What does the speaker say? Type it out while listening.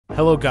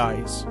Hello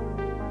guys.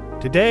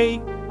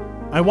 Today,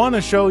 I want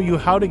to show you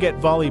how to get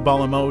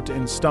volleyball emote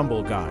in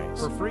Stumble Guys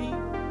for free.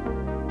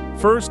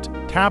 First,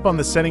 tap on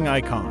the setting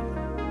icon.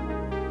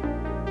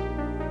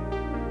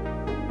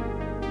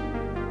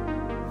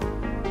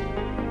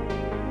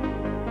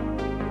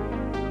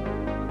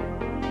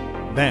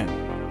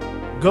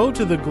 Then, go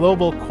to the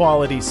global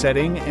quality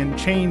setting and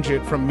change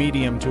it from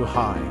medium to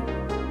high.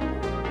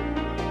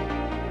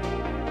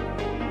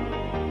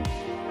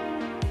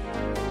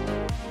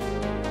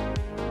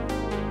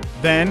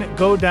 Then,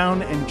 go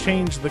down and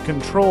change the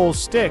control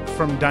stick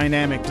from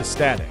dynamic to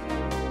static.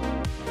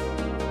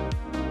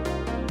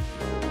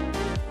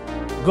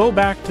 Go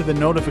back to the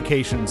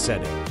notification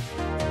setting,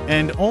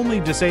 and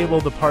only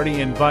disable the party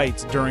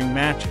invites during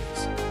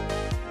matches.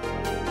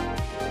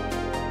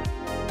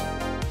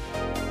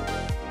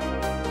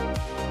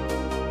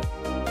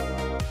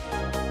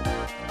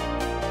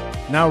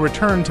 Now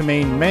return to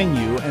main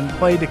menu and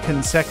play the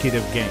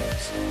consecutive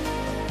games.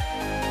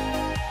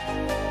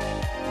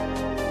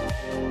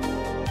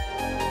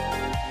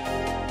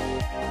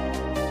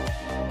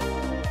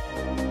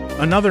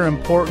 Another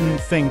important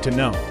thing to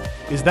know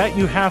is that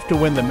you have to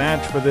win the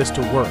match for this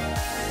to work.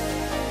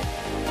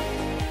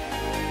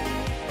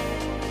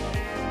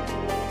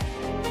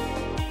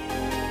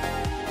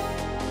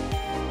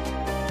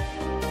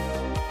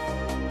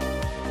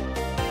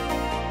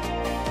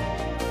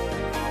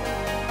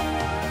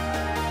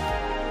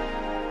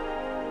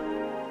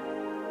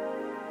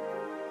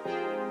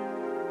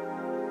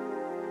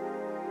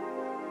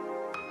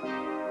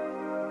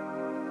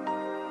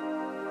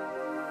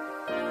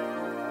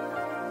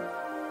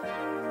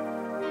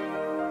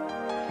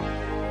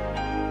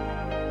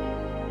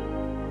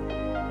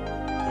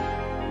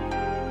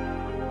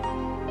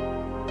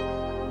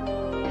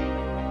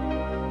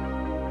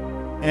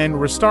 And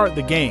restart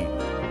the game.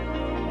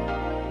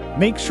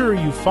 Make sure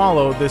you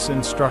follow this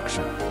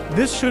instruction.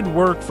 This should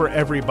work for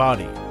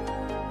everybody.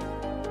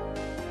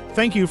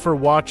 Thank you for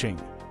watching.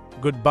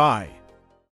 Goodbye.